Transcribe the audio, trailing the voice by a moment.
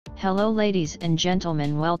Hello ladies and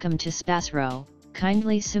gentlemen, welcome to SPASRO.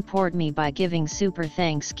 Kindly support me by giving super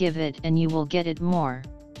thanks, give it and you will get it more.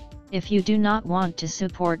 If you do not want to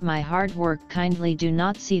support my hard work, kindly do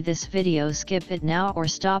not see this video, skip it now or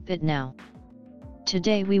stop it now.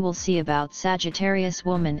 Today we will see about Sagittarius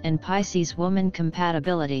woman and Pisces woman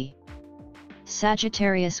compatibility.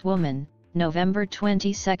 Sagittarius woman, November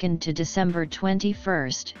 22nd to December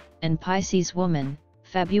 21st, and Pisces woman,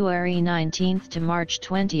 February 19th to March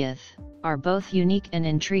 20th, are both unique and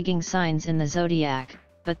intriguing signs in the zodiac,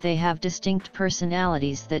 but they have distinct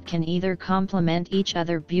personalities that can either complement each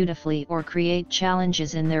other beautifully or create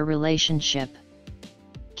challenges in their relationship.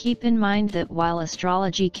 Keep in mind that while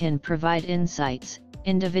astrology can provide insights,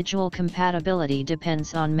 individual compatibility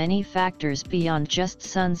depends on many factors beyond just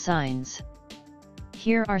sun signs.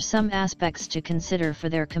 Here are some aspects to consider for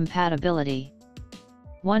their compatibility.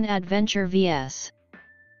 1. Adventure vs.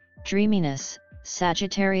 dreaminess.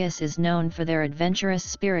 Sagittarius is known for their adventurous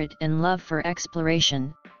spirit and love for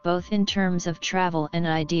exploration, both in terms of travel and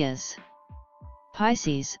ideas.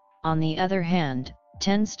 Pisces, on the other hand,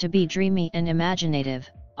 tends to be dreamy and imaginative,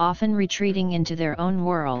 often retreating into their own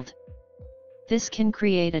world. This can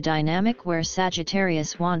create a dynamic where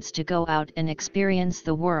Sagittarius wants to go out and experience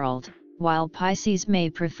the world, while Pisces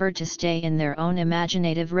may prefer to stay in their own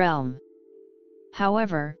imaginative realm.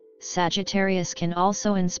 However, Sagittarius can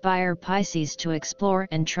also inspire Pisces to explore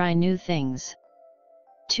and try new things.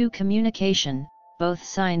 2. Communication. Both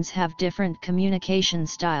signs have different communication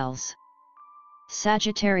styles.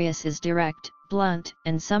 Sagittarius is direct, blunt,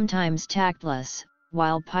 and sometimes tactless,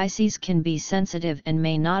 while Pisces can be sensitive and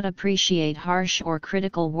may not appreciate harsh or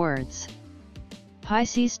critical words.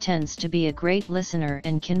 Pisces tends to be a great listener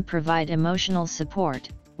and can provide emotional support,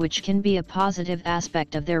 which can be a positive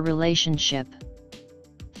aspect of their relationship.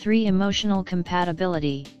 3. Emotional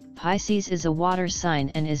compatibility. Pisces is a water sign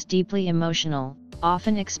and is deeply emotional,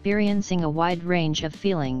 often experiencing a wide range of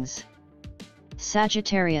feelings.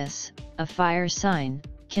 Sagittarius, a fire sign,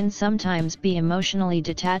 can sometimes be emotionally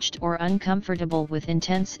detached or uncomfortable with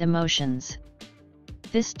intense emotions.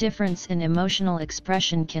 This difference in emotional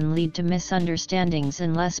expression can lead to misunderstandings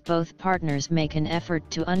unless both partners make an effort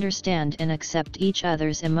to understand and accept each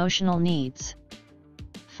other's emotional needs.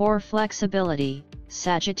 4. Flexibility.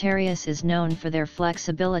 Sagittarius is known for their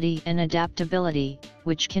flexibility and adaptability,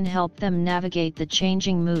 which can help them navigate the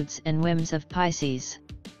changing moods and whims of Pisces.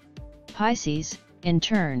 Pisces, in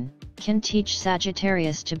turn, can teach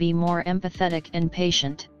Sagittarius to be more empathetic and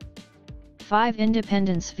patient. 5.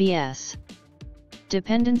 Independence vs.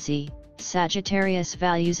 dependency. Sagittarius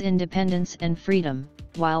values independence and freedom,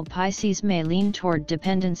 while Pisces may lean toward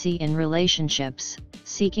dependency in relationships,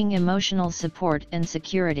 seeking emotional support and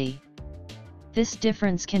security. This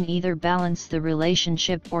difference can either balance the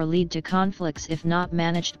relationship or lead to conflicts if not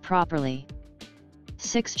managed properly.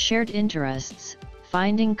 6. Shared interests.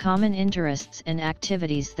 Finding common interests and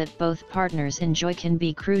activities that both partners enjoy can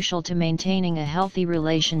be crucial to maintaining a healthy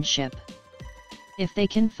relationship. If they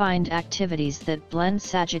can find activities that blend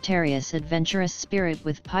Sagittarius' adventurous spirit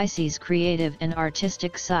with Pisces' creative and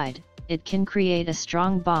artistic side, it can create a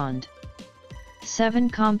strong bond. 7.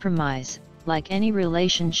 Compromise. Like any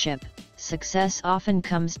relationship, success often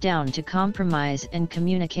comes down to compromise and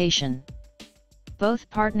communication. Both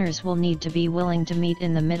partners will need to be willing to meet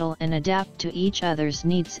in the middle and adapt to each other's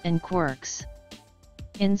needs and quirks.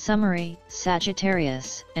 In summary,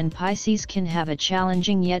 Sagittarius and Pisces can have a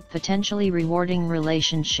challenging yet potentially rewarding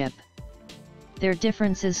relationship. Their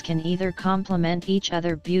differences can either complement each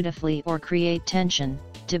other beautifully or create tension,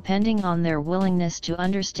 depending on their willingness to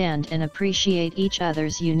understand and appreciate each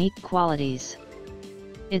other's unique qualities.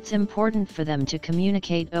 It's important for them to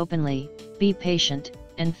communicate openly, be patient,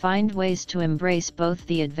 and find ways to embrace both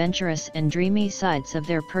the adventurous and dreamy sides of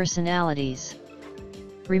their personalities.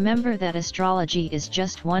 Remember that astrology is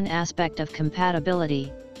just one aspect of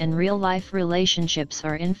compatibility, and real-life relationships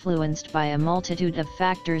are influenced by a multitude of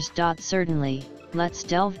factors. Certainly, let's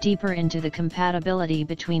delve deeper into the compatibility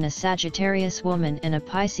between a Sagittarius woman and a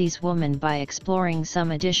Pisces woman by exploring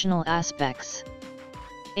some additional aspects.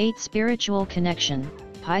 8. Spiritual connection.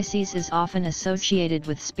 Pisces is often associated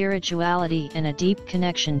with spirituality and a deep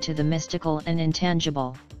connection to the mystical and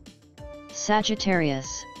intangible.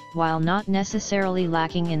 Sagittarius, while not necessarily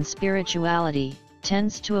lacking in spirituality,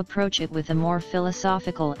 tends to approach it with a more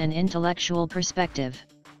philosophical and intellectual perspective.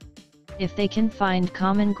 If they can find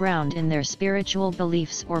common ground in their spiritual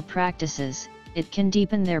beliefs or practices, it can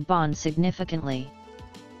deepen their bond significantly.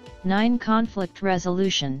 9. Conflict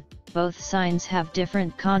resolution. Both signs have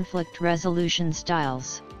different conflict resolution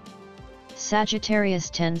styles. Sagittarius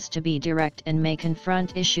tends to be direct and may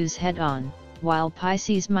confront issues head-on, while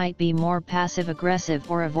Pisces might be more passive-aggressive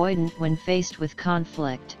or avoidant when faced with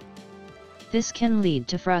conflict. This can lead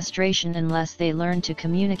to frustration unless they learn to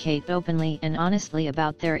communicate openly and honestly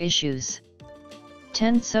about their issues.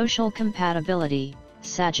 10. Social compatibility.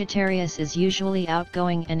 Sagittarius is usually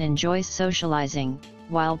outgoing and enjoys socializing,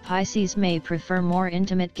 while Pisces may prefer more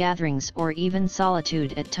intimate gatherings or even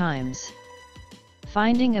solitude at times.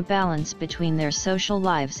 Finding a balance between their social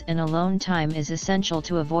lives and alone time is essential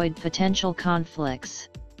to avoid potential conflicts.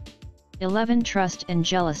 11. Trust and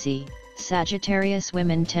jealousy. Sagittarius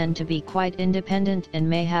women tend to be quite independent and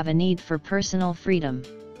may have a need for personal freedom.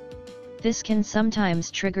 This can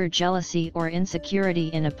sometimes trigger jealousy or insecurity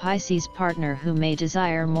in a Pisces partner who may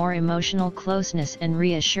desire more emotional closeness and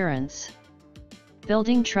reassurance.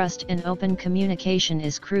 Building trust and open communication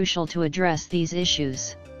is crucial to address these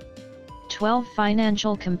issues. 12.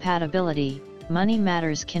 Financial compatibility. Money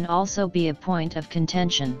matters can also be a point of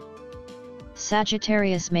contention.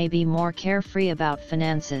 Sagittarius may be more carefree about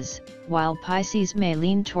finances, while Pisces may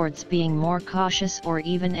lean towards being more cautious or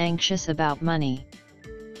even anxious about money.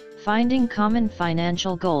 Finding common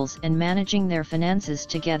financial goals and managing their finances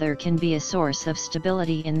together can be a source of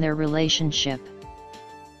stability in their relationship.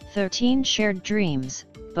 13. Shared dreams.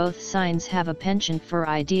 Both signs have a penchant for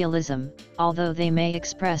idealism, although they may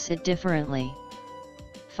express it differently.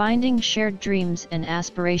 Finding shared dreams and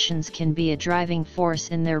aspirations can be a driving force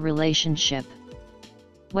in their relationship.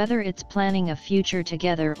 Whether it's planning a future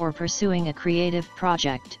together or pursuing a creative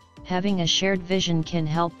project, having a shared vision can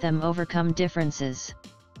help them overcome differences.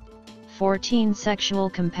 14. Sexual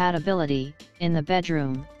compatibility. In the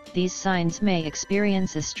bedroom, these signs may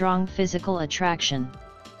experience a strong physical attraction.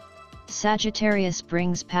 Sagittarius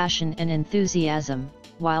brings passion and enthusiasm,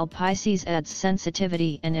 while Pisces adds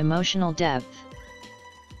sensitivity and emotional depth.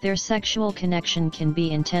 Their sexual connection can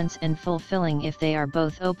be intense and fulfilling if they are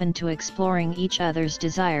both open to exploring each other's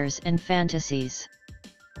desires and fantasies.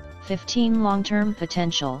 15. Long-term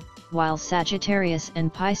potential. While Sagittarius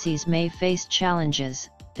and Pisces may face challenges,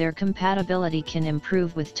 their compatibility can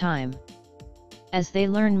improve with time. As they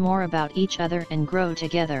learn more about each other and grow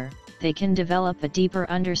together, they can develop a deeper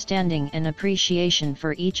understanding and appreciation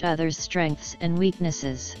for each other's strengths and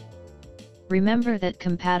weaknesses. Remember that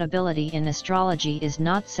compatibility in astrology is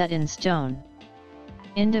not set in stone.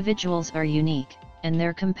 Individuals are unique, and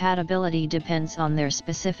their compatibility depends on their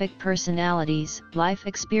specific personalities, life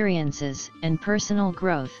experiences, and personal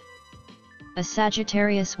growth. A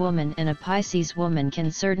Sagittarius woman and a Pisces woman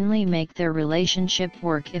can certainly make their relationship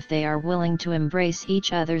work if they are willing to embrace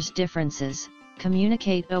each other's differences,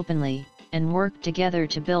 communicate openly, and work together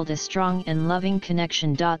to build a strong and loving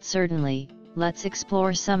connection. Certainly, let's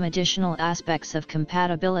explore some additional aspects of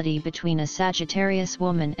compatibility between a Sagittarius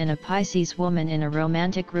woman and a Pisces woman in a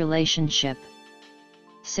romantic relationship.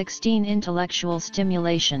 16. Intellectual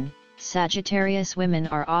stimulation. Sagittarius women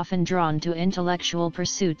are often drawn to intellectual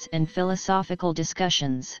pursuits and philosophical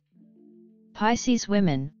discussions. Pisces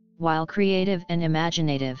women, while creative and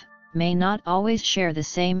imaginative, may not always share the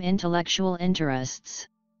same intellectual interests.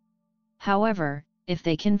 However, if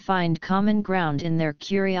they can find common ground in their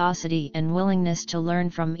curiosity and willingness to learn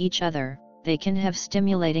from each other, they can have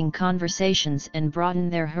stimulating conversations and broaden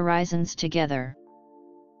their horizons together.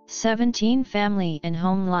 17. Family and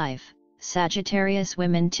home life. Sagittarius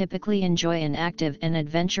women typically enjoy an active and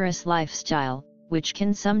adventurous lifestyle, which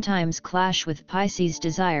can sometimes clash with Pisces'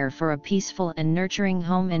 desire for a peaceful and nurturing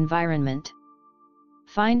home environment.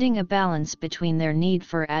 Finding a balance between their need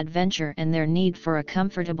for adventure and their need for a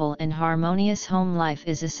comfortable and harmonious home life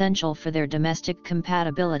is essential for their domestic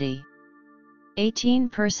compatibility. 18.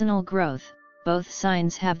 Personal growth. Both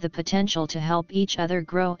signs have the potential to help each other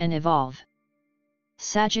grow and evolve.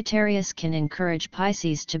 Sagittarius can encourage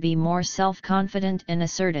Pisces to be more self-confident and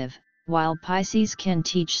assertive, while Pisces can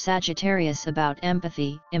teach Sagittarius about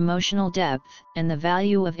empathy, emotional depth, and the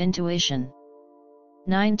value of intuition.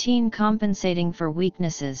 19. Compensating for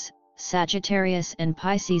weaknesses. Sagittarius and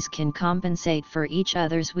Pisces can compensate for each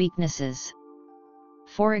other's weaknesses.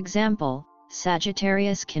 For example,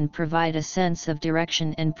 Sagittarius can provide a sense of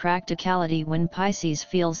direction and practicality when Pisces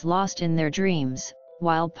feels lost in their dreams,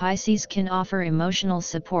 while Pisces can offer emotional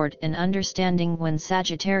support and understanding when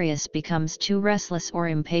Sagittarius becomes too restless or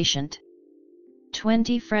impatient.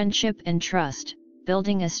 20. Friendship and trust.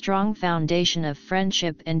 Building a strong foundation of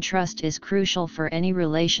friendship and trust is crucial for any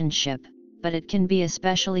relationship, but it can be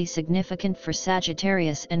especially significant for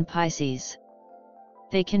Sagittarius and Pisces.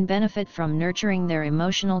 They can benefit from nurturing their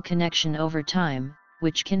emotional connection over time,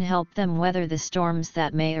 which can help them weather the storms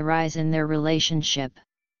that may arise in their relationship.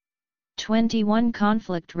 21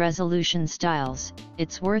 Conflict resolution styles.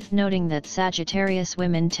 It's worth noting that Sagittarius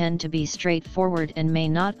women tend to be straightforward and may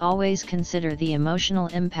not always consider the emotional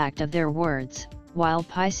impact of their words, while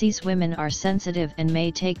Pisces women are sensitive and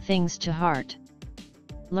may take things to heart.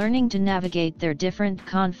 Learning to navigate their different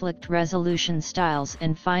conflict resolution styles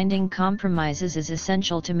and finding compromises is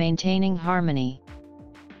essential to maintaining harmony.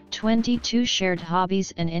 22 Shared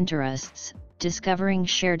hobbies and interests. Discovering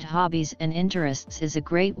shared hobbies and interests is a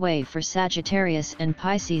great way for Sagittarius and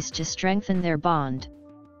Pisces to strengthen their bond.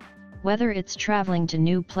 Whether it's traveling to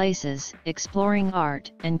new places, exploring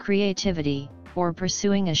art and creativity, or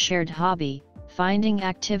pursuing a shared hobby, finding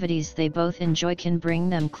activities they both enjoy can bring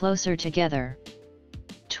them closer together.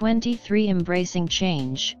 23 Embracing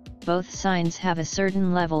change. Both signs have a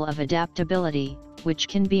certain level of adaptability, which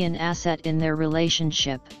can be an asset in their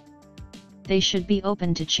relationship. They should be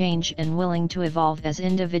open to change and willing to evolve as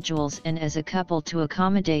individuals and as a couple to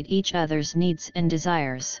accommodate each other's needs and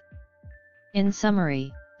desires. In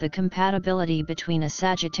summary, the compatibility between a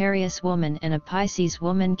Sagittarius woman and a Pisces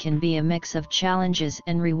woman can be a mix of challenges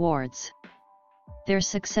and rewards. Their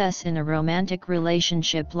success in a romantic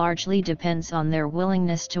relationship largely depends on their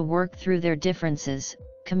willingness to work through their differences,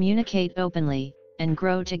 communicate openly, and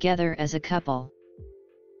grow together as a couple.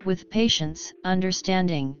 With patience,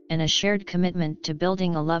 understanding, and a shared commitment to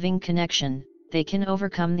building a loving connection, they can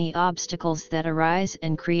overcome the obstacles that arise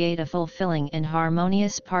and create a fulfilling and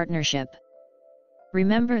harmonious partnership.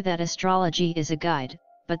 Remember that astrology is a guide,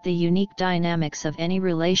 but the unique dynamics of any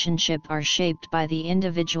relationship are shaped by the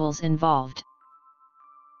individuals involved.